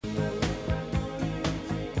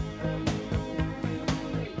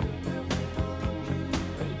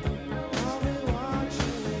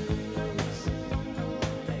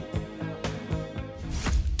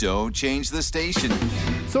Don't change the station.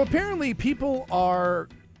 So apparently people are,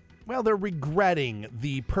 well, they're regretting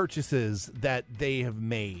the purchases that they have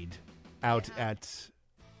made out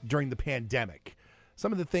during the pandemic.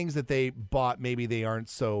 Some of the things that they bought, maybe they aren't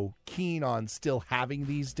so keen on still having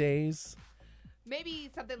these days. Maybe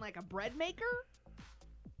something like a bread maker?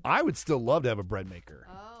 I would still love to have a bread maker.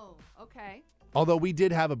 Oh, okay. Although we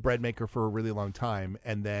did have a bread maker for a really long time,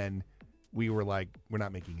 and then we were like, we're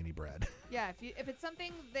not making any bread. Yeah, if it's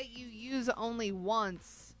something that you use only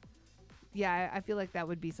once, yeah, I feel like that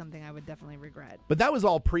would be something I would definitely regret. But that was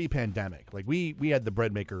all pre-pandemic. Like we had the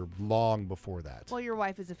bread maker long before that. Well, your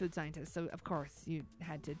wife is a food scientist, so of course you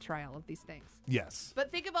had to try all of these things. Yes. But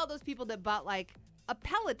think of all those people that bought like a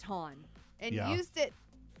Peloton and used it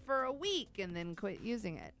for a week and then quit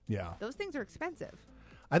using it. Yeah. Those things are expensive.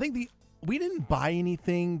 I think we didn't buy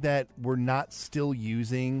anything that we're not still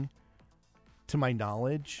using, to my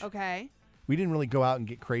knowledge. Okay. We didn't really go out and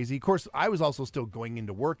get crazy. Of course, I was also still going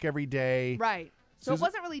into work every day. Right. So Susan, it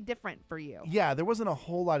wasn't really different for you. Yeah, there wasn't a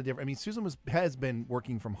whole lot of different. I mean, Susan has been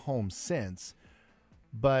working from home since,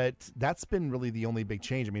 but that's been really the only big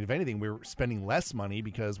change. I mean, if anything, we're spending less money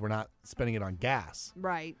because we're not spending it on gas.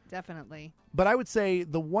 Right, definitely. But I would say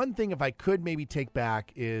the one thing, if I could maybe take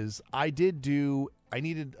back, is I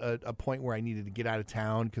needed a point where I needed to get out of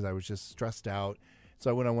town because I was just stressed out. So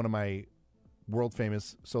I went on one of my world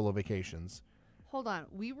famous solo vacations. Hold on.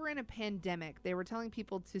 We were in a pandemic. They were telling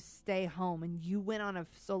people to stay home, and you went on a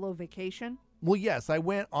solo vacation? Well, yes, I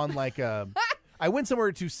went on I went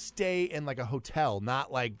somewhere to stay in like a hotel,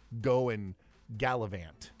 not like go and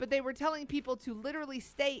gallivant. But they were telling people to literally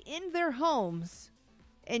stay in their homes,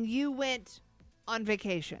 and you went on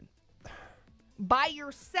vacation by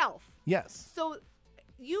yourself. Yes. So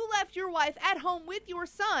you left your wife at home with your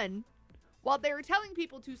son while they were telling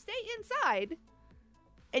people to stay inside,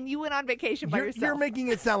 and you went on vacation by yourself. You're making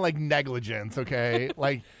it sound like negligence, okay?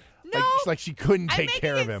 Like, No, like she couldn't take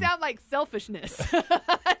care of I'm him. making it sound like selfishness,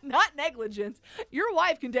 not negligence. Your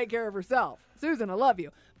wife can take care of herself. Susan, I love you.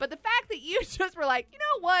 But the fact that you just were like, you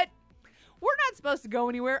know what? We're not supposed to go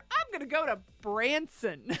anywhere. I'm going to go to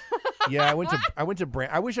Branson. Yeah, I went to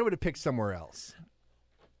Branson. I wish I would have picked somewhere else.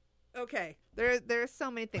 Okay, there's so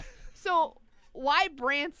many things. So why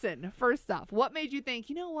Branson, first off? What made you think,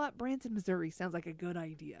 you know what, Branson, Missouri sounds like a good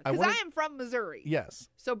idea? Because I am from Missouri. Yes.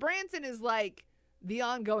 So Branson is like the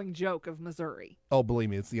ongoing joke of Missouri. Oh, believe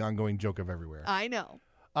me, it's the ongoing joke of everywhere. I know.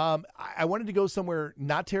 I wanted to go somewhere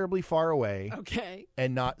not terribly far away. Okay.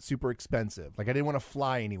 And not super expensive. Like, I didn't want to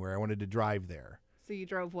fly anywhere. I wanted to drive there. So you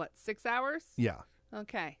drove, what, 6 hours? Yeah.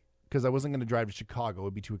 Okay. Because I wasn't going to drive to Chicago. It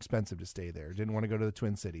would be too expensive to stay there. Didn't want to go to the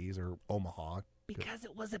Twin Cities or Omaha. Because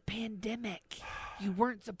it was a pandemic. You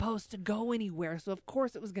weren't supposed to go anywhere, so of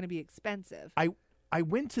course it was going to be expensive. I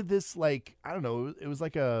went to this, like, I don't know, it was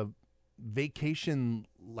like a vacation,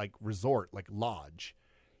 like, resort, like, lodge.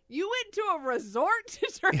 You went to a resort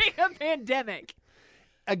during a pandemic.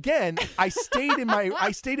 Again, I stayed in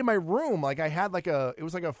my room. Like, I had like it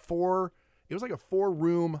was like a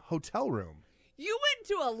 4-room hotel room. You went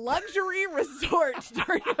to a luxury resort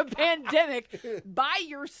during a pandemic by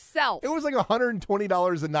yourself. It was like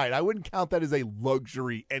 $120 a night. I wouldn't count that as a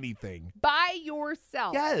luxury anything. By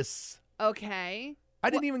yourself? Yes. Okay. I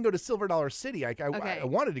didn't even go to Silver Dollar City. I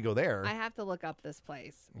wanted to go there. I have to look up this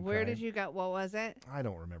place. Okay. Where did you go? What was it? I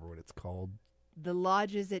don't remember what it's called. The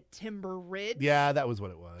Lodges at Timber Ridge? Yeah, that was what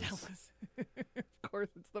it was. Of course,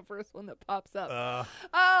 it's the first one that pops up.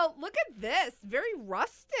 Oh, look at this. Very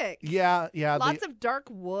rustic. Yeah. Lots of dark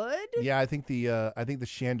wood. Yeah, I think the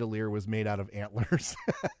chandelier was made out of antlers.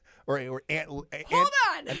 or Hold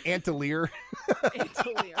on. An antelier.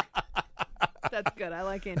 Antelier. That's good. I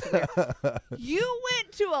like antelier. You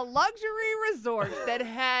went to a luxury resort that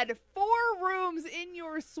had 4 rooms in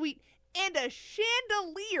your suite and a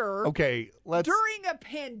chandelier. Okay, during a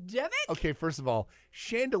pandemic? Okay, first of all,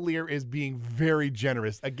 chandelier is being very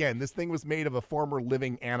generous. Again, this thing was made of a former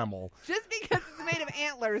living animal. Just because it's made of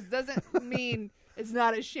antlers doesn't mean it's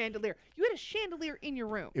not a chandelier. You had a chandelier in your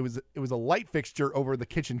room. It was a light fixture over the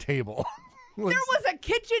kitchen table. There was a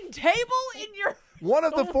kitchen table in your One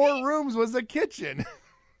of the suite? 4 rooms was a kitchen.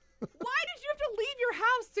 Why did you have to leave your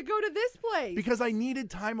house to go to this place? Because I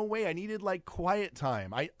needed time away. I needed like quiet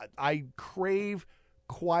time. I crave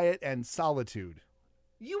quiet and solitude.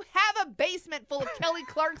 You have a basement full of Kelly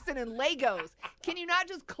Clarkson and Legos. Can you not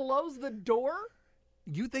just close the door?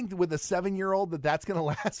 You think that with a 7-year-old that's going to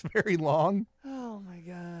last very long? Oh my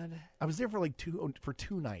God. I was there for like 2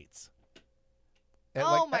 nights.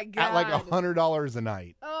 My God. At like $100 a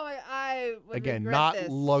night. Oh my! I would Again, regret not this.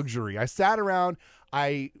 luxury. I sat around.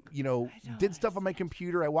 I don't did stuff on my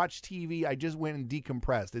computer. I watched TV. I just went and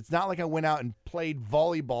decompressed. It's not like I went out and played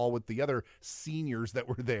volleyball with the other seniors that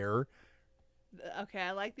were there. Okay,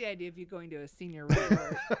 I like the idea of you going to a senior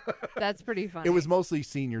resort. That's pretty funny. It was mostly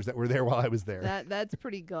seniors that were there while I was there. That's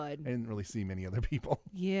pretty good. I didn't really see many other people.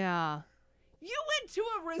 Yeah. You went to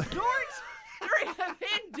a resort during a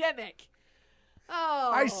pandemic.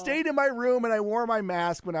 Oh. I stayed in my room and I wore my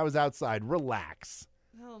mask when I was outside. Relax.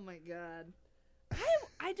 Oh my God.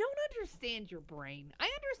 I don't understand your brain. I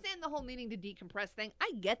understand the whole needing to decompress thing.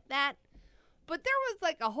 I get that. But there was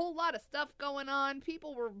like a whole lot of stuff going on.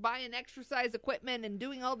 People were buying exercise equipment and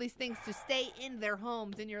doing all these things to stay in their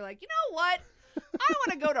homes. And you're like, you know what? I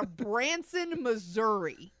want to go to Branson,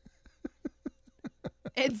 Missouri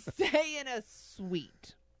and stay in a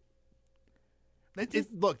suite.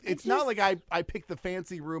 Look, it's not like I picked the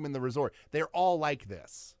fancy room in the resort. They're all like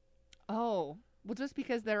this. Oh, well, just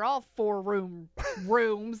because they're all 4-room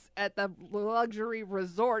rooms at the luxury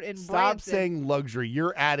resort in Stop Branson. saying luxury.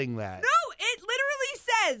 You're adding that. No, it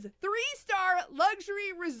literally says 3-star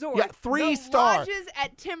luxury resort. Yeah, 3-star. Lodges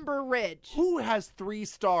at Timber Ridge. Who has 3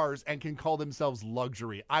 stars and can call themselves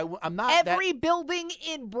luxury? I'm not Every building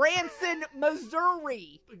in Branson,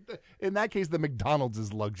 Missouri. In that case, the McDonald's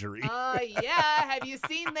is luxury. Yeah. Have you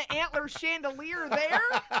seen the antler chandelier there?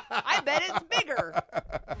 I bet it's bigger.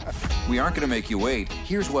 We aren't going to make you wait.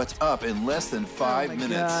 Here's what's up in less than 5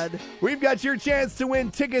 minutes. God. We've got your chance to win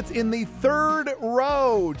tickets in the 3rd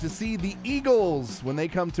row to see the Eagles when they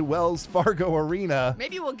come to Wells Fargo Arena.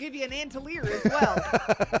 Maybe we'll give you an antelier as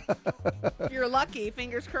well. If you're lucky,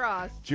 fingers crossed.